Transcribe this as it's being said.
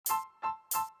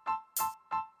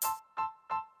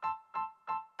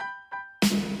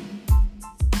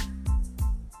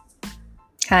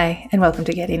Hi, and welcome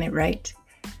to Getting It Right,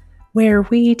 where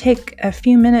we take a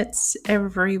few minutes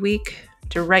every week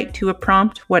to write to a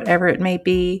prompt, whatever it may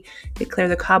be, to clear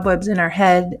the cobwebs in our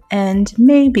head, and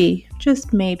maybe,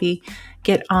 just maybe,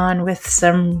 get on with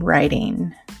some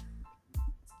writing.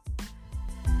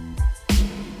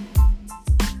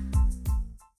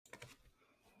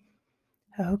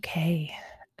 Okay,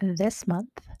 this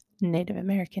month, Native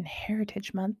American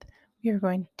Heritage Month, we are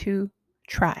going to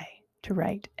try to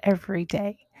write every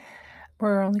day.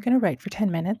 We're only going to write for 10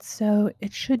 minutes, so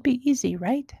it should be easy,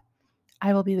 right?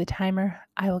 I will be the timer.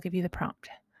 I will give you the prompt.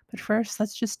 But first,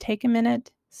 let's just take a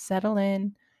minute, settle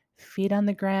in, feet on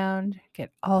the ground,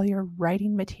 get all your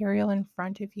writing material in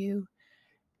front of you.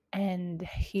 And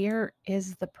here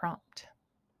is the prompt.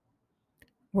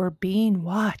 We're being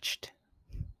watched.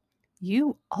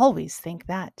 You always think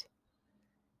that.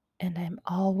 And I'm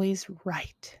always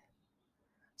right.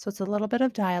 So it's a little bit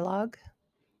of dialogue,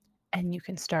 and you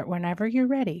can start whenever you're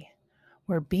ready.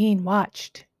 We're being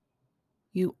watched.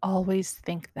 You always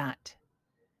think that.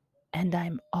 And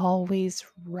I'm always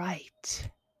right.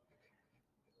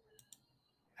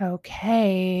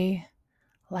 Okay,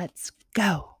 let's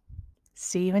go.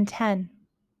 See you in 10.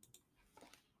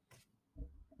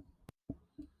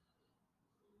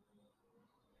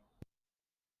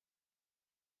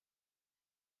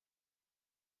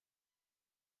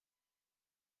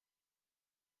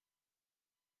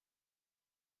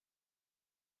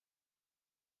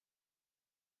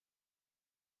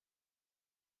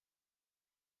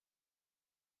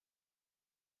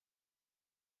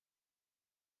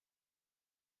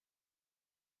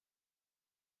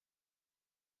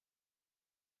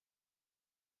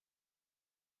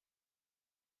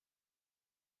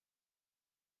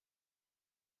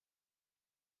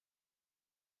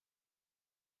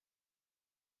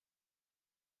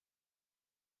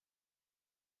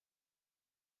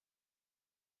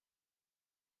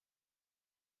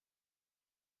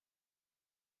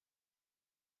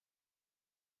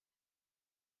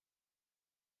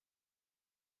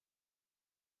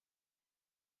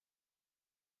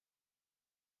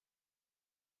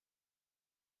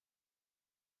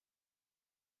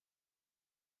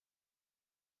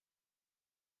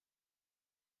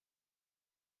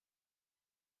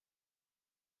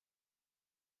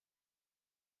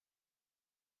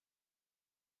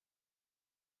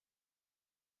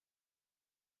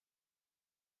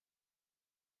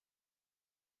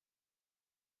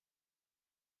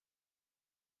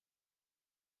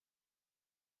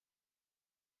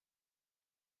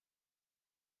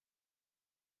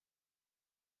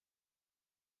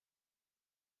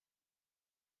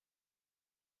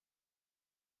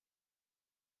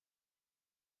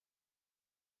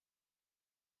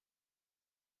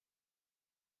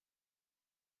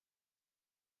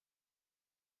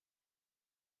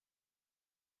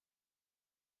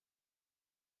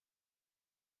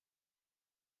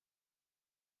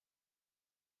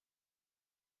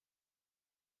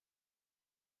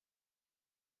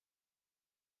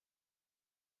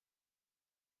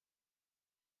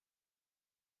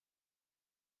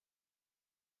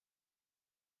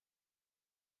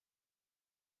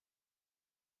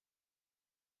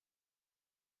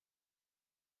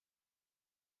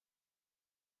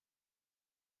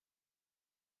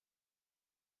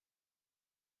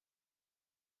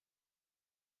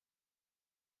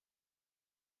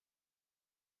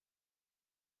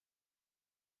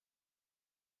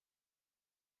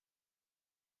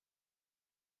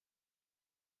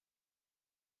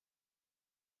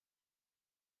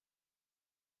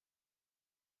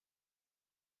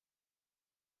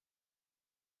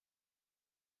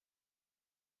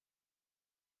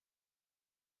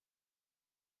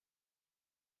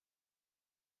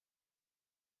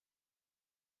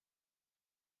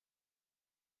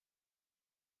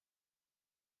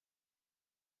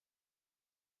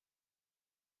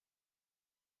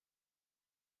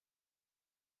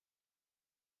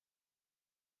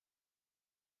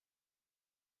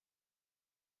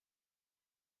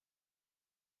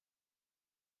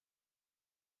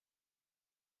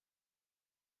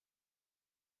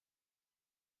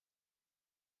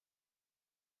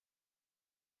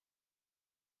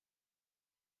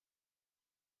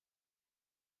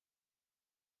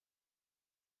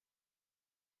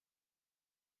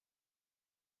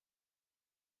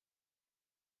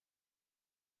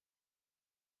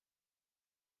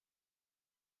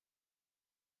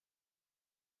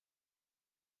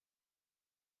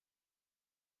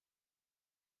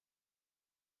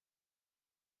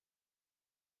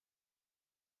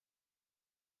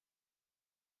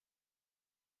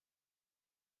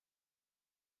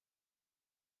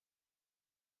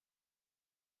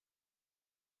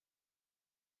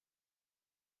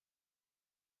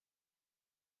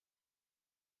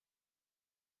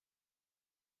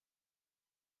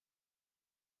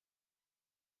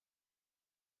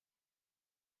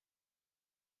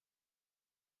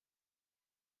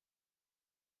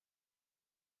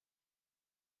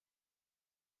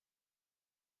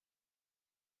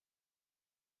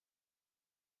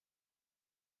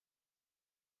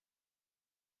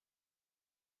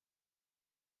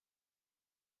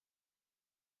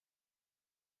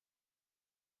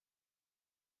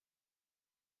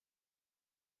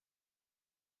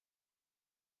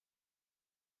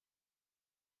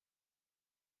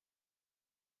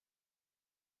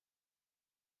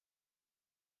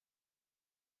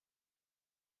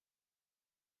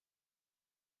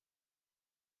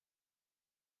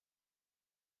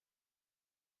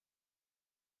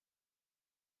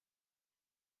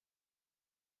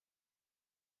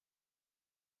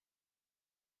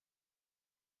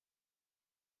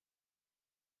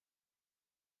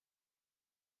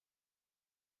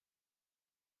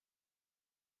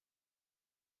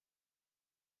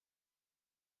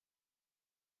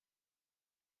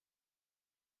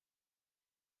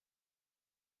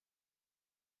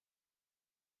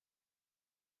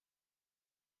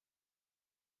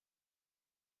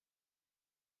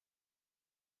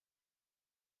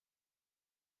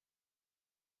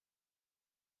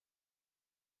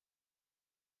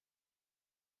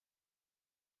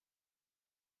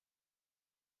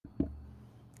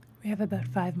 We have about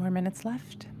 5 more minutes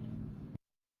left.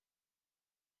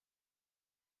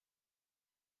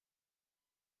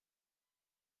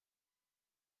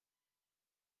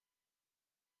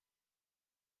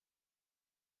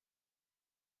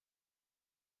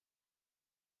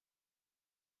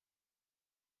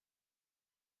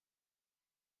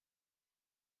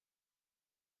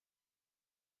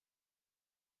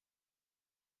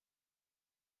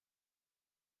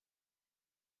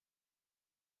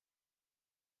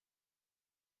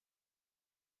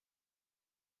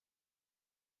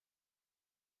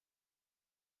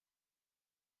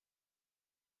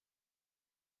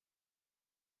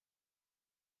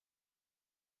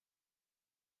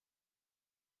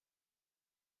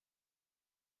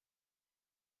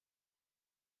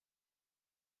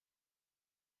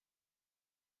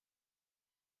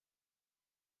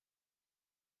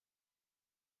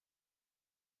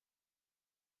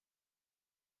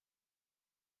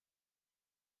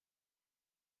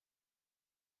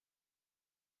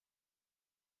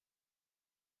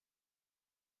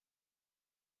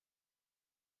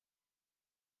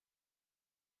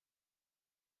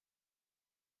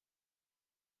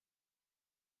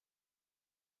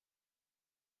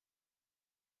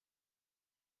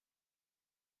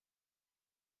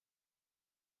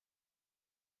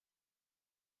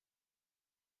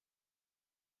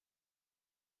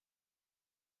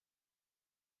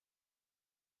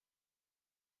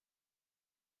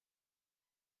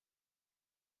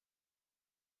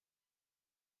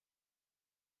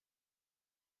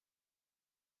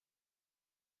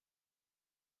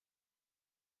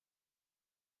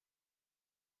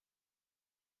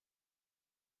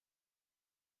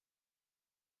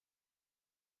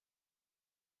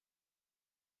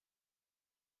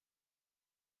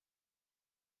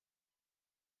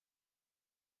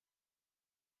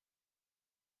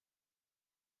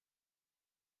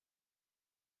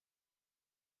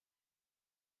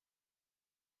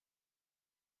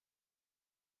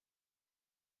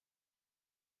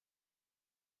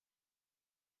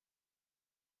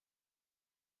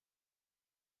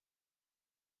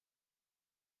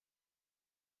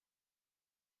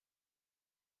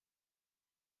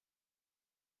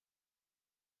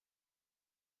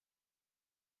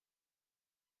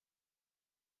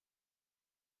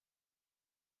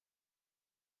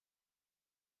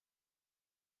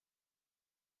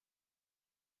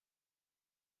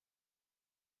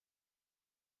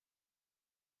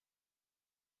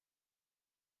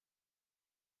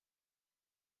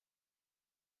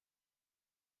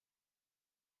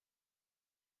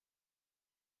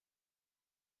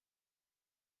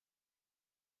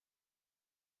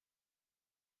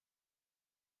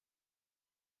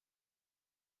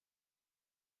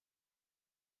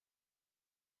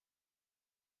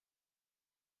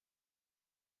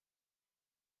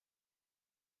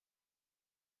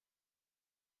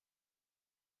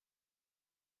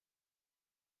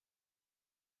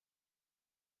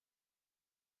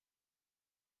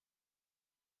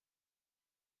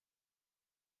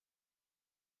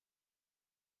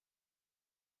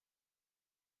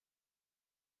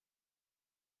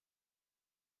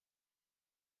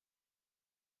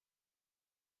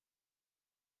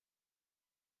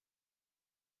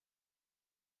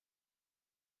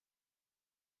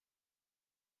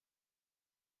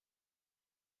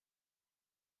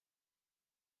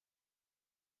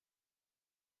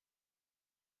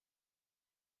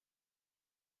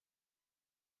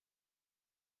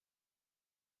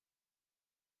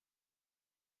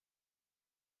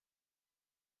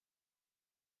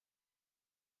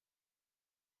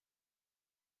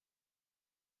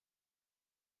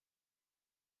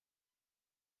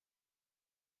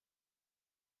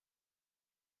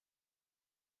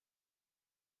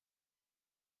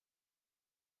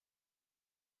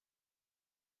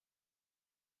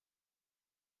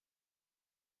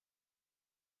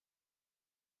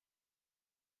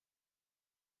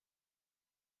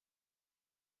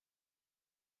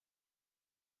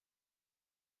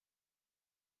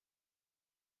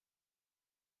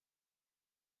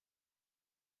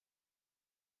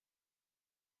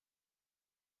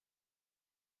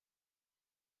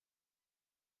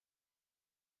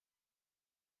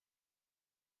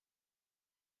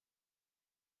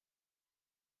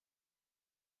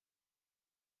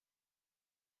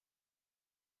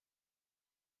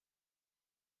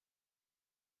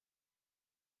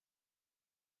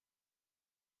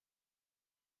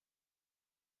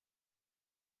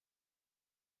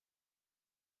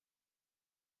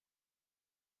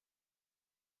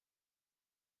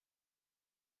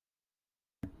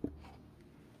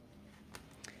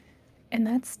 And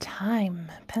that's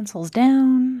time. Pencils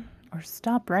down or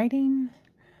stop writing.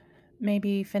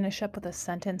 maybe finish up with a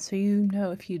sentence so you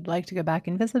know if you'd like to go back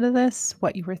and visit this,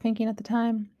 what you were thinking at the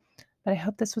time. But I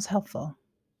hope this was helpful.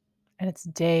 And it's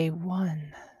day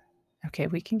 1. Okay,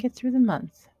 we can get through the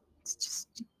month. It's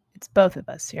both of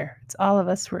us here. It's all of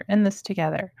us. We're in this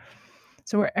together.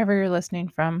 So, wherever you're listening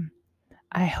from,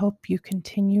 I hope you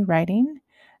continue writing,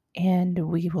 and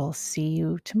we will see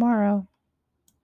you tomorrow.